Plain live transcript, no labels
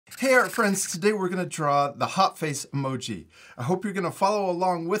Hey art friends, today we're going to draw the hot face emoji. I hope you're going to follow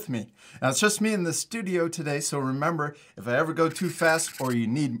along with me. Now it's just me in the studio today, so remember, if I ever go too fast or you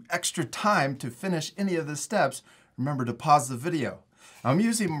need extra time to finish any of the steps, remember to pause the video. I'm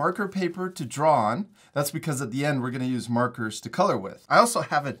using marker paper to draw on. That's because at the end we're going to use markers to color with. I also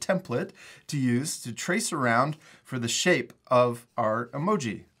have a template to use to trace around for the shape of our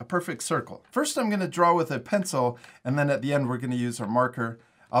emoji, a perfect circle. First I'm going to draw with a pencil, and then at the end we're going to use our marker.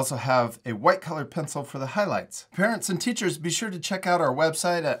 I also have a white colored pencil for the highlights. Parents and teachers, be sure to check out our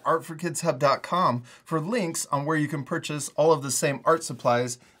website at artforkidshub.com for links on where you can purchase all of the same art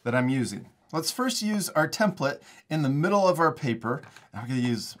supplies that I'm using. Let's first use our template in the middle of our paper. I'm going to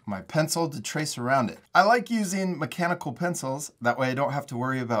use my pencil to trace around it. I like using mechanical pencils, that way I don't have to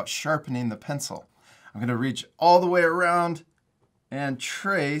worry about sharpening the pencil. I'm going to reach all the way around and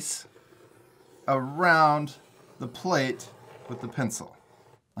trace around the plate with the pencil.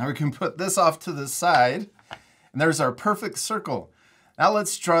 Now we can put this off to the side, and there's our perfect circle. Now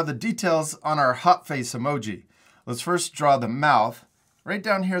let's draw the details on our hot face emoji. Let's first draw the mouth. Right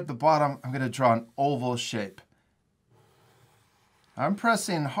down here at the bottom, I'm going to draw an oval shape. I'm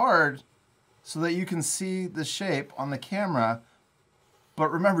pressing hard so that you can see the shape on the camera,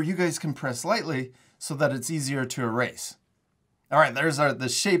 but remember, you guys can press lightly so that it's easier to erase. All right, there's the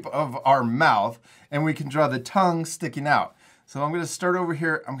shape of our mouth, and we can draw the tongue sticking out. So I'm going to start over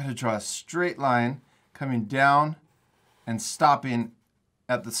here. I'm going to draw a straight line coming down and stopping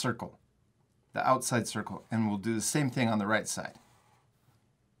at the circle, the outside circle, and we'll do the same thing on the right side.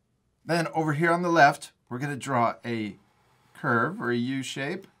 Then over here on the left, we're going to draw a curve or a U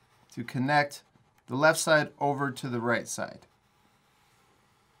shape to connect the left side over to the right side.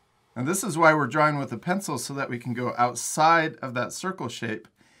 And this is why we're drawing with a pencil, so that we can go outside of that circle shape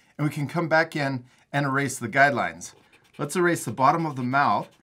and we can come back in and erase the guidelines. Let's erase the bottom of the mouth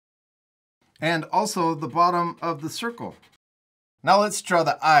and also the bottom of the circle. Now let's draw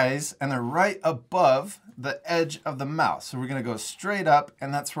the eyes, and they're right above the edge of the mouth. So we're going to go straight up,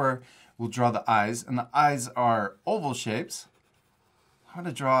 and that's where we'll draw the eyes. And the eyes are oval shapes. I'm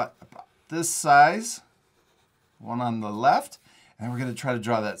going to draw about this size, one on the left, and then we're going to try to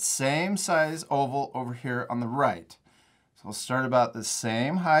draw that same size oval over here on the right. So we'll start about the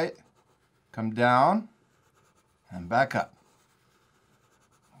same height, come down, and back up.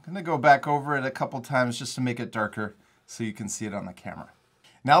 I'm going to go back over it a couple times just to make it darker so you can see it on the camera.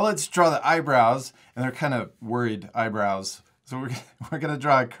 Now let's draw the eyebrows, and they're kind of worried eyebrows. So we're going to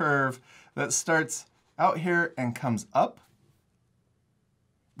draw a curve that starts out here and comes up.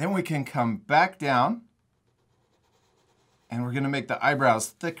 Then we can come back down, and we're going to make the eyebrows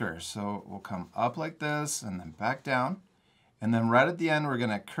thicker. So we'll come up like this and then back down. And then right at the end, we're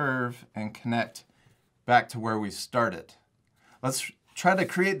going to curve and connect back to where we started. Let's try to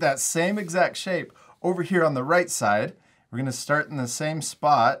create that same exact shape over here on the right side. We're going to start in the same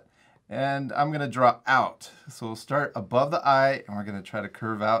spot, and I'm going to draw out. So we'll start above the eye, and we're going to try to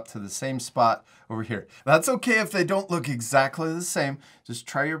curve out to the same spot over here. That's okay if they don't look exactly the same. Just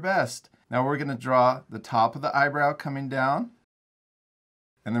try your best. Now we're going to draw the top of the eyebrow coming down,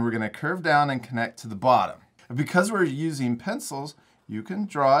 and then we're going to curve down and connect to the bottom. Because we're using pencils, you can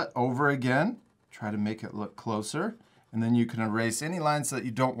draw it over again. Try to make it look closer, and then you can erase any lines that you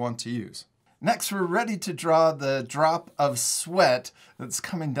don't want to use. Next, we're ready to draw the drop of sweat that's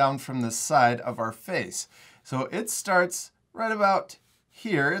coming down from the side of our face. So it starts right about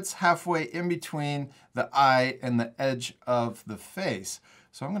here. It's halfway in between the eye and the edge of the face.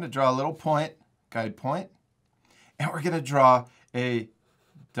 So I'm going to draw a little point, guide point, and we're going to draw a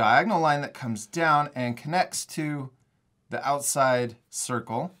diagonal line that comes down and connects to the outside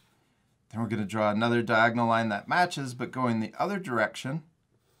circle. Then we're going to draw another diagonal line that matches, but going the other direction.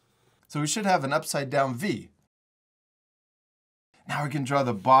 So we should have an upside down V. Now we can draw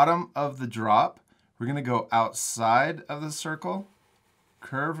the bottom of the drop. We're going to go outside of the circle,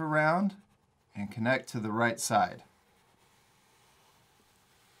 curve around, and connect to the right side.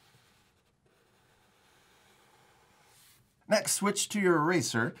 Next, switch to your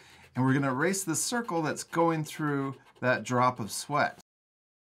eraser, and we're going to erase the circle that's going through that drop of sweat.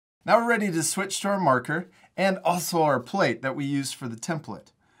 Now we're ready to switch to our marker and also our plate that we used for the template.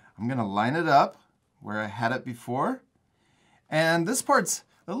 I'm going to line it up where I had it before. And this part's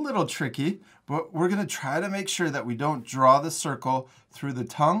a little tricky, but we're going to try to make sure that we don't draw the circle through the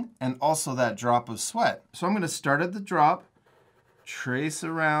tongue and also that drop of sweat. So I'm going to start at the drop, trace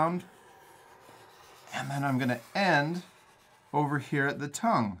around, and then I'm going to end over here at the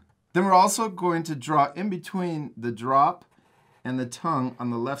tongue. Then we're also going to draw in between the drop and the tongue on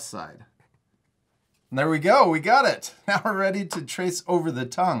the left side. And there we go, we got it. Now we're ready to trace over the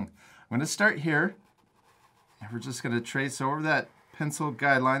tongue. I'm gonna start here, and we're just gonna trace over that pencil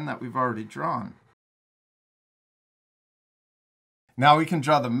guideline that we've already drawn. Now we can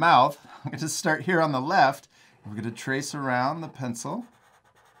draw the mouth. I'm gonna start here on the left, and we're gonna trace around the pencil,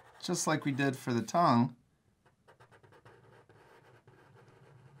 just like we did for the tongue,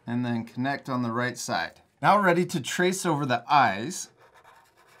 and then connect on the right side. Now we're ready to trace over the eyes.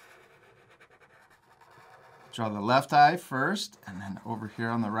 Draw the left eye first, and then over here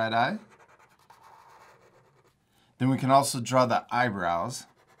on the right eye. Then we can also draw the eyebrows.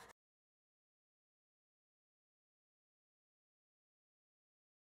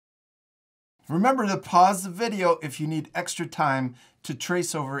 Remember to pause the video if you need extra time to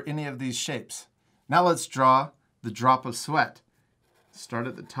trace over any of these shapes. Now let's draw the drop of sweat. Start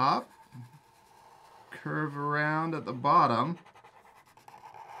at the top, curve around at the bottom,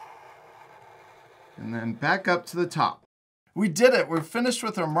 and then back up to the top. We did it, we're finished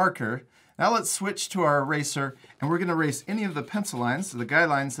with our marker. Now let's switch to our eraser, and we're gonna erase any of the pencil lines, the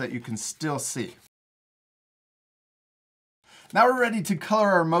guidelines that you can still see. Now we're ready to color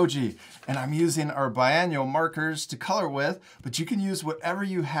our emoji, and I'm using our biannual markers to color with, but you can use whatever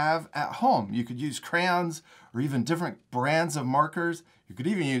you have at home. You could use crayons or even different brands of markers. You could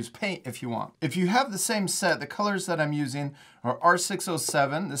even use paint if you want. If you have the same set, the colors that I'm using are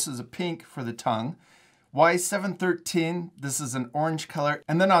R607, this is a pink for the tongue, Y713, this is an orange color,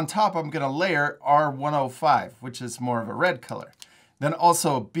 and then on top I'm gonna layer R105, which is more of a red color. Then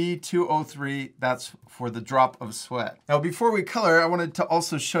also B203, that's for the drop of sweat. Now before we color, I wanted to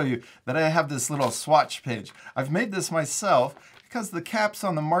also show you that I have this little swatch page. I've made this myself because the caps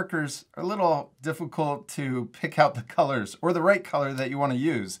on the markers are a little difficult to pick out the colors or the right color that you want to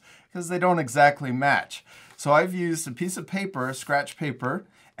use because they don't exactly match. So I've used a piece of paper, scratch paper,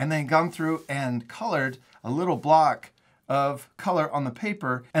 and then gone through and colored a little block of color on the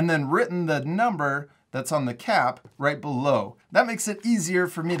paper and then written the number that's on the cap right below. That makes it easier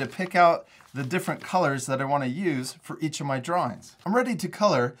for me to pick out the different colors that I want to use for each of my drawings. I'm ready to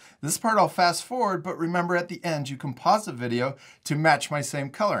color. This part I'll fast forward, but remember at the end you can pause the video to match my same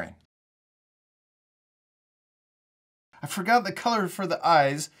coloring. I forgot the color for the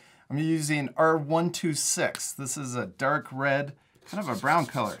eyes. I'm using R126. This is a dark red, kind of a brown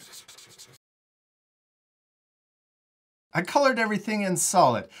color. I colored everything in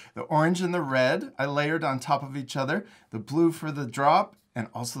solid. The orange and the red I layered on top of each other, the blue for the drop, and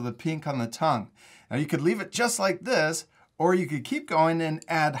also the pink on the tongue. Now you could leave it just like this, or you could keep going and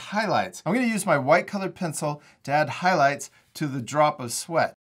add highlights. I'm going to use my white colored pencil to add highlights to the drop of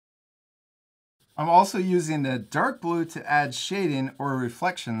sweat. I'm also using the dark blue to add shading or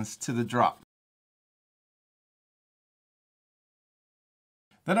reflections to the drop.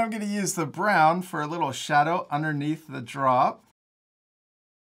 Then I'm going to use the brown for a little shadow underneath the drop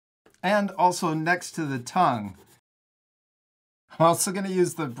and also next to the tongue. I'm also going to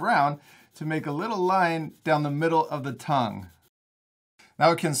use the brown to make a little line down the middle of the tongue. Now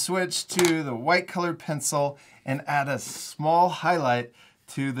we can switch to the white colored pencil and add a small highlight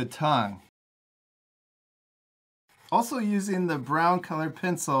to the tongue. Also using the brown colored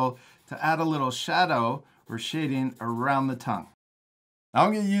pencil to add a little shadow or shading around the tongue. Now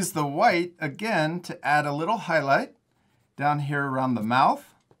I'm going to use the white again to add a little highlight down here around the mouth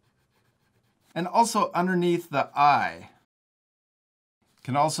and also underneath the eye.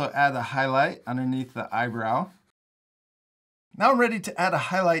 Can also add a highlight underneath the eyebrow. Now I'm ready to add a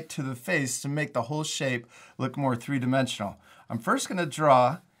highlight to the face to make the whole shape look more three-dimensional. I'm first going to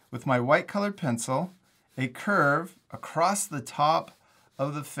draw with my white colored pencil a curve across the top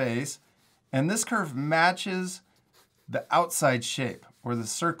of the face, and this curve matches the outside shape or the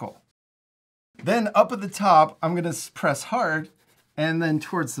circle. Then up at the top, I'm going to press hard, and then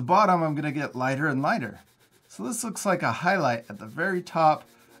towards the bottom, I'm going to get lighter and lighter. So this looks like a highlight at the very top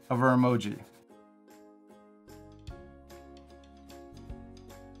of our emoji.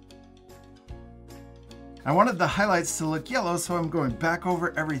 I wanted the highlights to look yellow, so I'm going back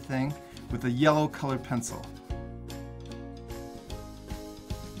over everything with a yellow colored pencil.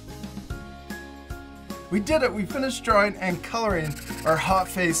 We did it! We finished drawing and coloring our hot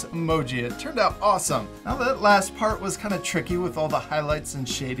face emoji. It turned out awesome. Now that last part was kind of tricky with all the highlights and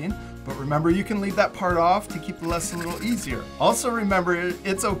shading, but remember you can leave that part off to keep the lesson a little easier. Also remember,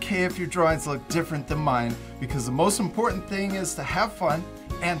 it's okay if your drawings look different than mine, because the most important thing is to have fun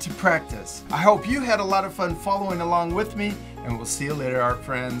and to practice. I hope you had a lot of fun following along with me, and we'll see you later, art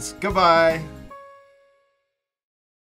friends. Goodbye!